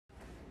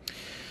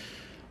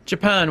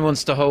Japan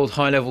wants to hold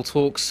high-level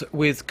talks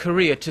with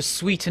Korea to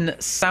sweeten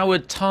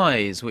soured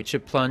ties, which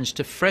have plunged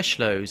to fresh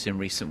lows in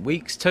recent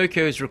weeks.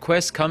 Tokyo's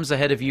request comes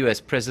ahead of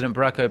US President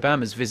Barack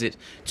Obama's visit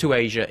to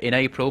Asia in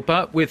April,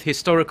 but with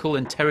historical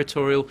and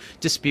territorial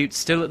disputes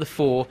still at the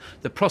fore,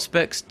 the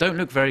prospects don't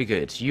look very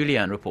good. Yoo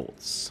Li-an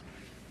reports.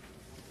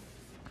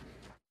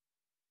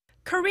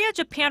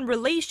 Korea-Japan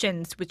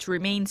relations, which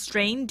remain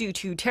strained due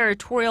to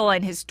territorial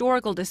and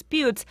historical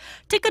disputes,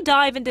 took a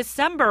dive in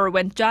December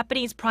when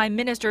Japanese Prime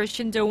Minister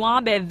Shinzo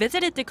Abe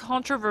visited the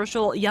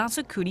controversial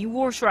Yasukuni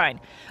war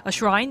shrine, a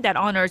shrine that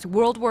honors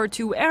World War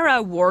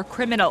II-era war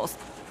criminals.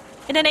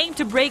 In an aim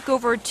to break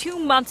over 2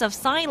 months of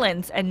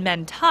silence and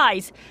mend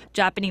ties,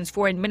 Japanese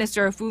Foreign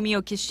Minister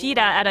Fumio Kishida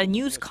at a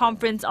news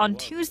conference on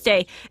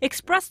Tuesday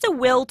expressed a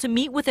will to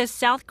meet with his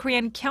South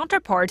Korean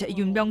counterpart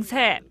Yun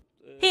Byung-se.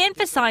 He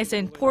emphasized the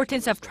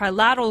importance of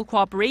trilateral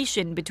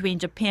cooperation between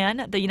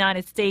Japan, the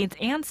United States,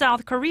 and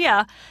South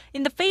Korea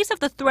in the face of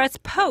the threats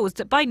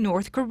posed by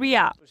North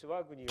Korea.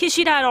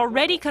 Kishida had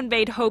already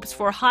conveyed hopes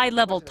for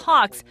high-level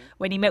talks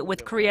when he met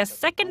with Korea's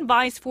second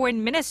Vice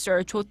Foreign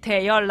Minister Cho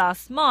Tae-yeol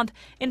last month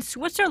in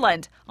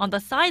Switzerland on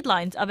the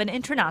sidelines of an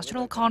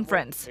international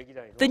conference.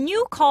 The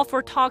new call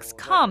for talks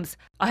comes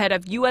ahead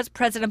of U.S.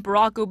 President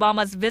Barack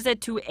Obama's visit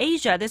to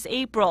Asia this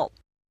April.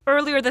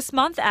 Earlier this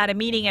month, at a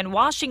meeting in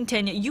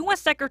Washington,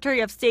 U.S. Secretary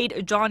of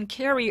State John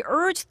Kerry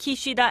urged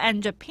Kishida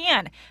and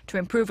Japan to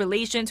improve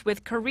relations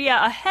with Korea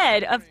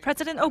ahead of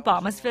President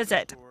Obama's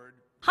visit.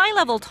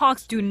 High-level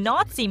talks do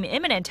not seem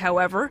imminent,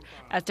 however,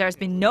 as there has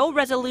been no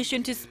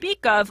resolution to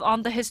speak of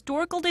on the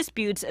historical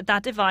disputes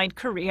that divide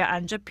Korea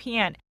and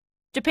Japan.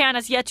 Japan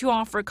has yet to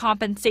offer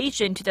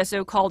compensation to the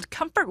so-called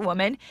comfort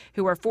women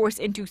who were forced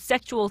into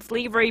sexual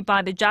slavery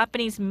by the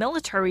Japanese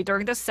military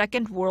during the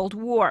Second World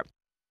War.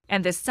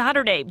 And this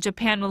Saturday,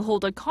 Japan will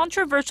hold a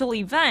controversial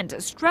event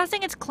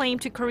stressing its claim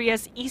to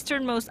Korea's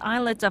easternmost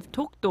islets of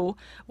Dokdo,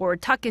 or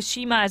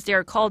Takeshima as they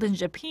are called in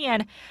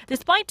Japan,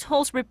 despite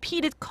Seoul's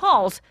repeated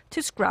calls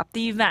to scrap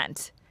the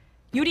event.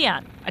 Yoo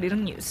Li-an,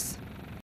 Arirang News.